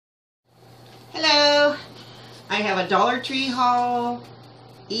I have a Dollar Tree haul,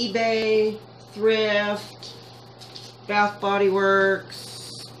 eBay, Thrift, Bath Body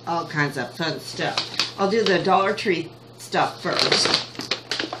Works, all kinds of fun stuff. I'll do the Dollar Tree stuff first.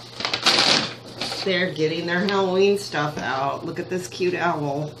 They're getting their Halloween stuff out. Look at this cute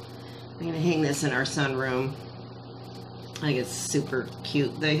owl. I'm gonna hang this in our sunroom. I think it's super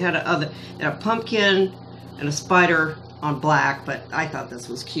cute. They had a pumpkin and a spider on black, but I thought this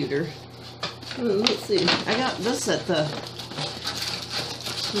was cuter. Let's see. I got this at the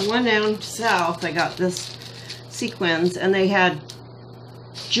one down south. I got this sequins, and they had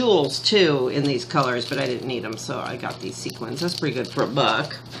jewels too in these colors, but I didn't need them, so I got these sequins. That's pretty good for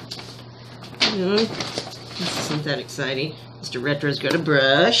 $1. This isn't that exciting. Mr. Retro's got a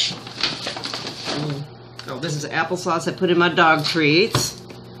brush. Oh, this is applesauce I put in my dog treats.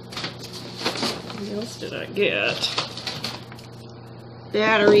 What else did I get?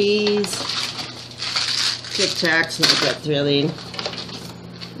 Batteries. Tic Tacs, not that thrilling.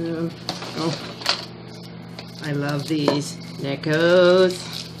 Oh, I love these. Neckos.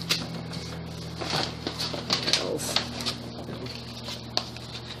 What else?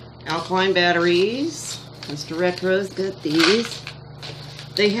 Alkaline batteries. Mr. Retro's got these.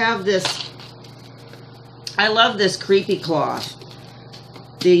 They have this. I love this creepy cloth.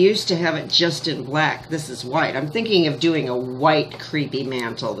 They used to have it just in black. This is white. I'm thinking of doing a white creepy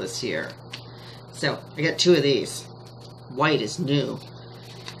mantle this year. So I got 2 of these. White is new.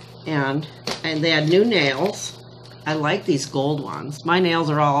 And they had new nails. I like these gold ones. My nails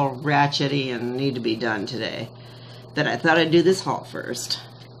are all ratchety and need to be done today. But I thought I'd do this haul first.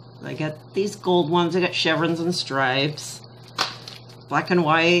 I got these gold ones. I got chevrons and stripes. Black and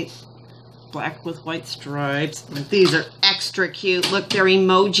white. Black with white stripes. But these are extra cute. Look, they're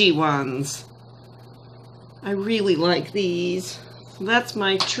emoji ones. I really like these. So that's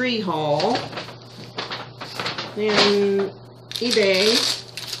my tree haul. Then eBay,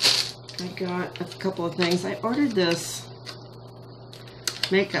 I got a couple of things. I ordered this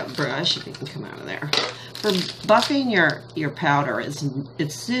makeup brush, if you can come out of there, for buffing your powder.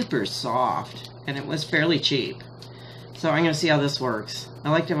 It's super soft, and it was fairly cheap. So I'm going to see how this works. I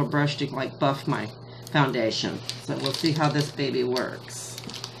like to have a brush to like buff my foundation. So we'll see how this baby works.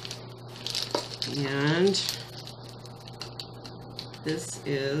 And this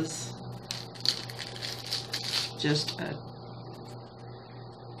is just a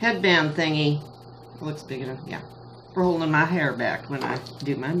headband thingy. It looks big enough, yeah. For holding my hair back when I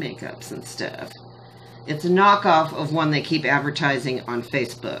do my makeups and stuff. It's a knockoff of one they keep advertising on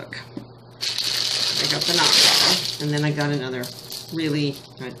Facebook. I got the knockoff. And then I got another really,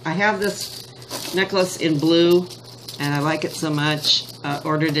 I have this necklace in blue, and I like it so much. I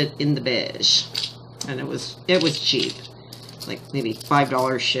ordered it in the beige. And it was cheap. Like maybe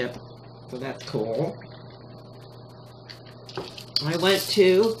 $5 ship. So that's cool. I went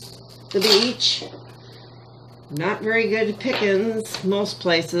to the beach. Not very good pickings most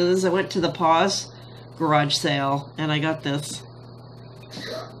places. I went to the Paws garage sale, and I got this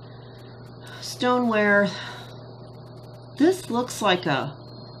stoneware. This looks like it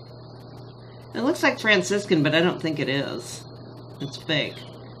looks like Franciscan, but I don't think it is. It's fake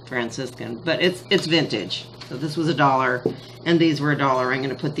Franciscan, but it's vintage. So this was $1, and these were $1. I'm going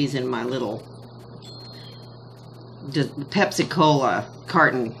to put these in my little Pepsi Cola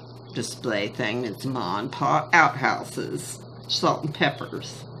carton display thing. It's Ma and Pa outhouses, salt and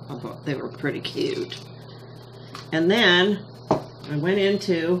peppers. I thought they were pretty cute. And then I went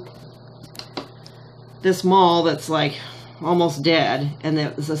into this mall that's like almost dead, and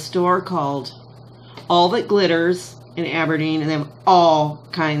there was a store called All That Glitters in Aberdeen, and they have all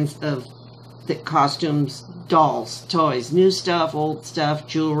kinds of costumes, dolls, toys, new stuff, old stuff,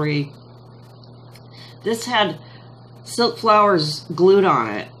 jewelry. This had silk flowers glued on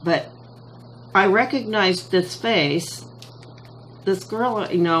it, but I recognized this face. This girl,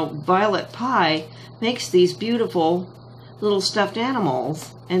 you know, Violet Pie, makes these beautiful little stuffed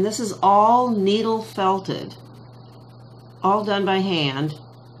animals, and this is all needle felted, all done by hand.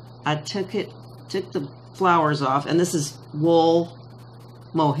 I took the flowers off, and this is wool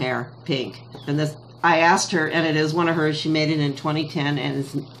mohair pink. And this, I asked her, and it is one of hers. She made it in 2010, and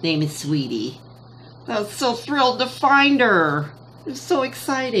his name is Sweetie. I was so thrilled to find her. It was so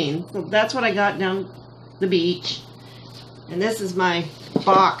exciting. So that's what I got down the beach. And this is my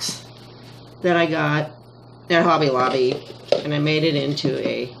box that I got at Hobby Lobby. And I made it into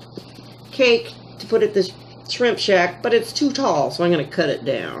a cake to put at this shrimp shack, but it's too tall, so I'm going to cut it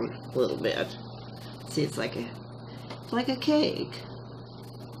down a little bit. See, it's like a cake.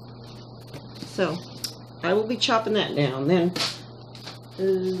 So I will be chopping that down. Then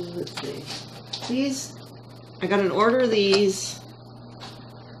let's see. These I got an order of these.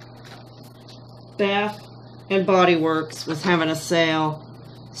 Bath and Body Works was having a sale.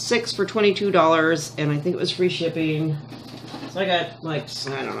 6 for $22, and I think it was free shipping. So I got, like,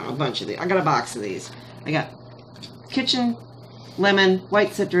 I don't know, a bunch of these. I got a box of these. I got kitchen, lemon,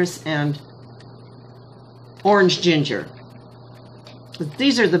 white citrus, and orange ginger. But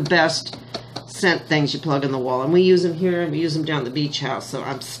these are the best scent things you plug in the wall, and we use them here, and we use them down at the beach house, so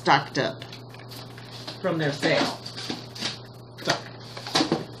I'm stocked up from their sale. So,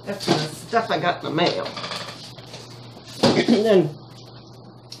 that's the stuff I got in the mail. And then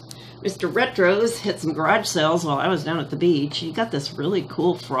Mr. Retro's hit some garage sales while I was down at the beach. He got this really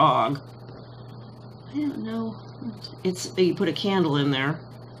cool frog. I don't know. It's, you put a candle in there.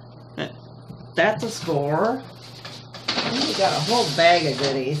 But that's a score. And we got a whole bag of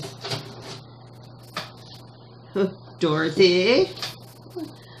goodies. Dorothy.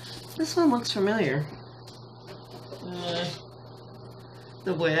 This one looks familiar.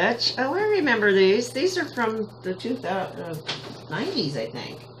 The Witch. Oh, I remember these. These are from the 90s, I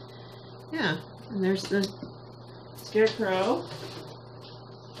think. Yeah. And there's the Scarecrow.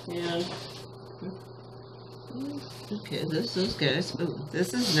 And okay, this is good. Ooh,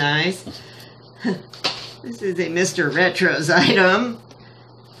 this is nice. This is a Mr. Retro's item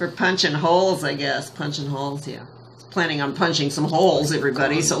for punching holes, I guess. Punching holes, yeah. Planning on punching some holes,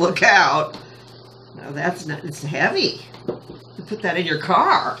 everybody, so look out. Now that's not, it's heavy. You put that in your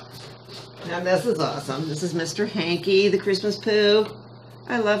car. Now this is awesome. This is Mr. Hanky, the Christmas Pooh.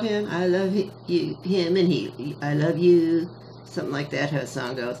 I love him. I love you, him, and he. I love you. Something like that, how a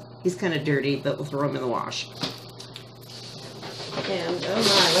song goes. He's kind of dirty, but we'll throw him in the wash. And, oh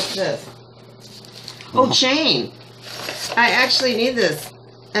my, what's this? Oh, chain. I actually need this.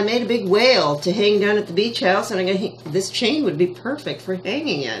 I made a big whale to hang down at the beach house, and I'm gonna this chain would be perfect for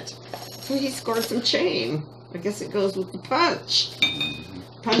hanging it. So he scored some chain. I guess it goes with the punch.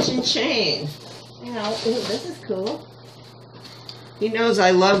 Punch and chain. You know, ooh, this is cool. He knows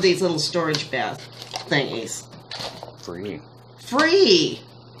I love these little storage bath thingies. Free. Free!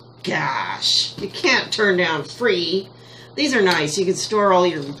 Gosh, you can't turn down free. These are nice. You can store all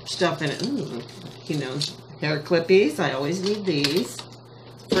your stuff in it. Ooh, you know, hair clippies. I always need these.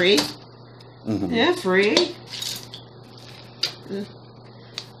 Free? Mm-hmm. Yeah, free.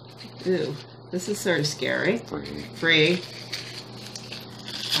 Ooh, this is sort of scary. Free. Free.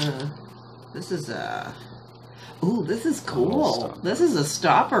 This is ooh, this is cool. This is a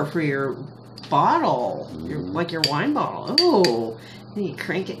stopper for your bottle, like your wine bottle. Oh, and you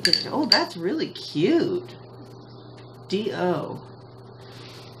crank it. Oh, that's really cute. D.O.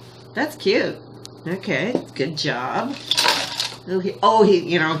 That's cute. Okay, good job. Oh,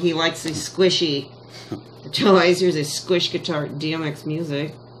 you know, he likes these squishy toys. Here's a squish guitar, DMX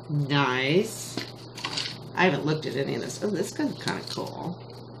music. Nice. I haven't looked at any of this. Oh, this is kind of cool.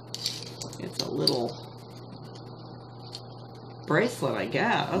 It's a little bracelet, I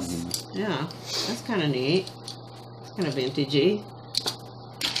guess. Mm-hmm. Yeah, that's kind of neat. It's kind of vintagey.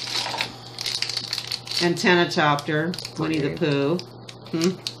 Antennatopter, Winnie the Pooh.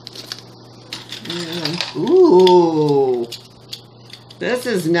 Ooh, this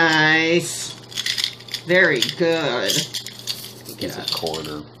is nice. Very good. It's a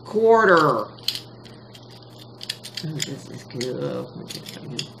quarter. Quarter. Oh, this is cool.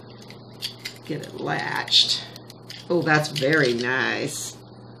 Get it latched. Oh, that's very nice.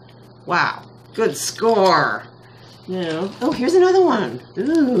 Wow, good score. No. Oh, here's another one.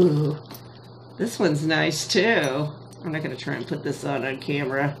 Ooh, this one's nice too. I'm not going to try and put this on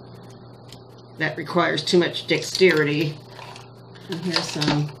camera. That requires too much dexterity. And here's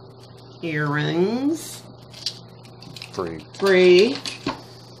some earrings. Free. Free.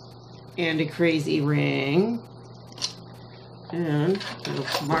 And a crazy ring. And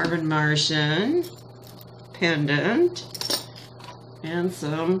a Marvin Martian pendant. And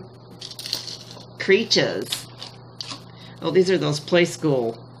some creatures. Oh, these are those Play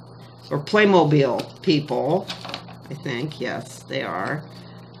School or Playmobil people. I think, yes, they are.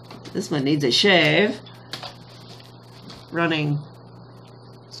 This one needs a shave. Running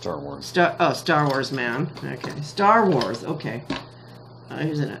Star Wars. Star Wars man. Okay. Star Wars. Okay.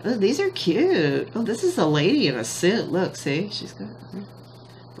 Here's oh, these are cute. Oh, this is a lady in a suit. Look, see? She's got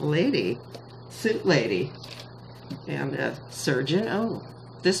a lady. Suit lady. And a surgeon. Oh,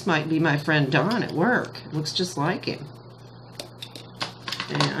 this might be my friend Don at work. Looks just like him.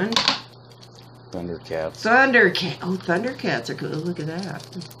 And Thundercats. Oh, Thundercats are cool. Look at that.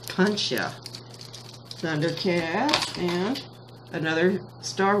 Punch ya. Thundercats and another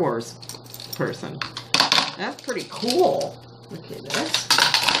Star Wars person. That's pretty cool. Look at this.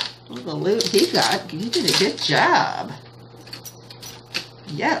 Oh, The loot he got, you did a good job.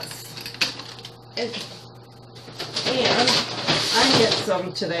 Yes. And I get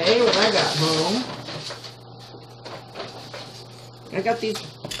some today when I got home. I got these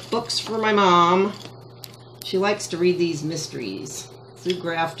books for my mom. She likes to read these mysteries. Sue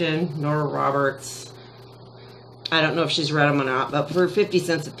Grafton, Nora Roberts. I don't know if she's read them or not, but for 50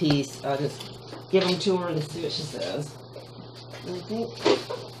 cents a piece, I'll just give them to her and see what she says. And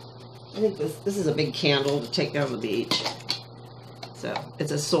I think this is a big candle to take down the beach. So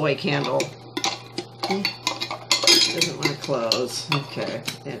it's a soy candle. Doesn't want to close. Okay.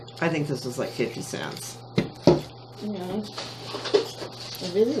 And I think this was like 50 cents. Yeah.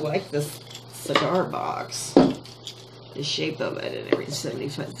 I really like this cigar box. The shape of it and everything.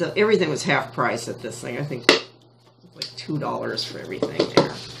 75. So everything was half price at this thing. I think it was like $2 for everything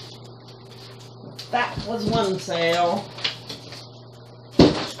there. That was one sale.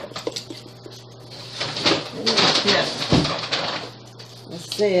 Yeah. A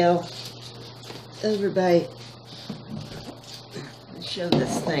sale over by, I'll show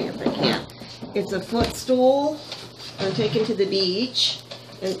this thing if I can. It's a footstool I'm taking to the beach,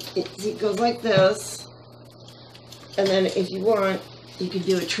 and it goes like this, and then if you want, you can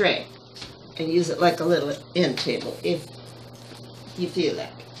do a tray and use it like a little end table if you feel like.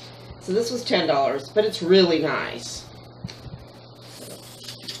 So this was $10, but it's really nice.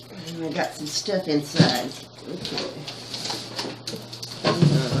 And I got some stuff inside. Okay.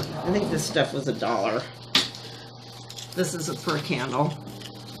 I think this stuff was $1. This is for a candle.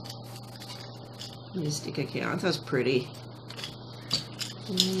 Let me stick a candle. That was pretty.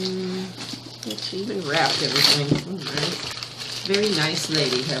 She even wrapped everything. Right. Very nice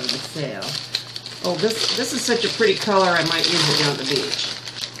lady having a sale. Oh, this is such a pretty color. I might use it down at the beach.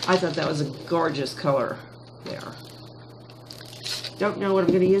 I thought that was a gorgeous color there. Don't know what I'm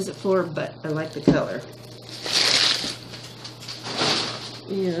going to use it for, but I like the color.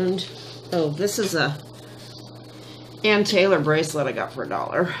 And, oh, this is a Ann Taylor bracelet I got for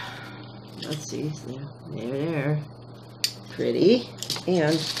 $1. Let's see. There. Pretty.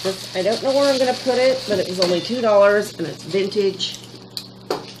 And this, I don't know where I'm going to put it, but it was only $2, and it's vintage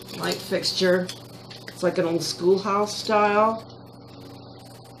light fixture. It's like an old schoolhouse style.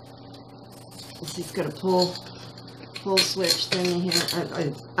 It's got a pull switch thing here.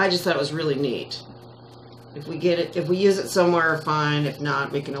 I just thought it was really neat. If we get it, if we use it somewhere, fine. If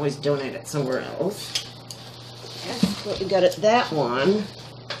not, we can always donate it somewhere else. That's what we got at that one.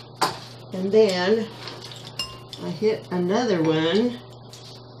 And then I hit another one.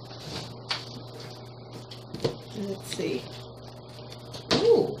 Let's see.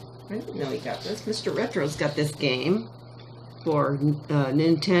 Ooh, I didn't know he got this. Mr. Retro's got this game for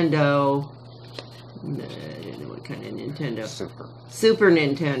Nintendo. I don't know what kind of Nintendo. Super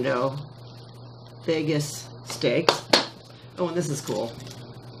Nintendo. Vegas Stakes. Oh, and this is cool.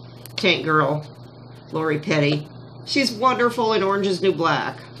 Tank Girl. Lori Petty. She's wonderful in Orange is New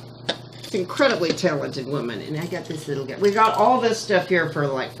Black. She's an incredibly talented woman. And I got this little guy. We got all this stuff here for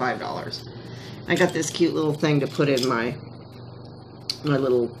like $5. I got this cute little thing to put in my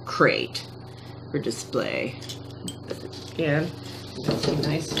little crate for display. And got some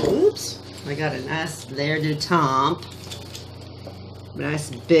nice, oops. I got a nice L'air du Temps.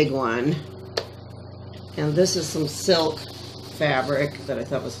 Nice big one. And this is some silk fabric that I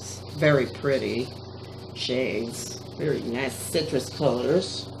thought was very pretty. Shades. Very nice citrus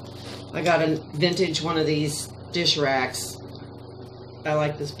colors. I got a vintage one of these dish racks. I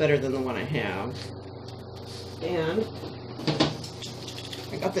like this better than the one I have. And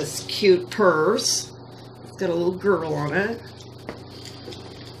I got this cute purse. It's got a little girl on it.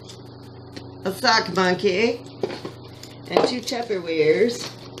 A sock monkey. And 2 Tupperwares.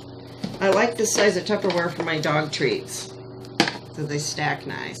 I like this size of Tupperware for my dog treats. So they stack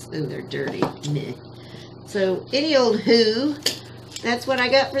nice. Ooh, they're dirty. Meh. So, any old who. That's what I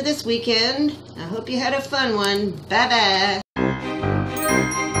got for this weekend. I hope you had a fun one. Bye-bye.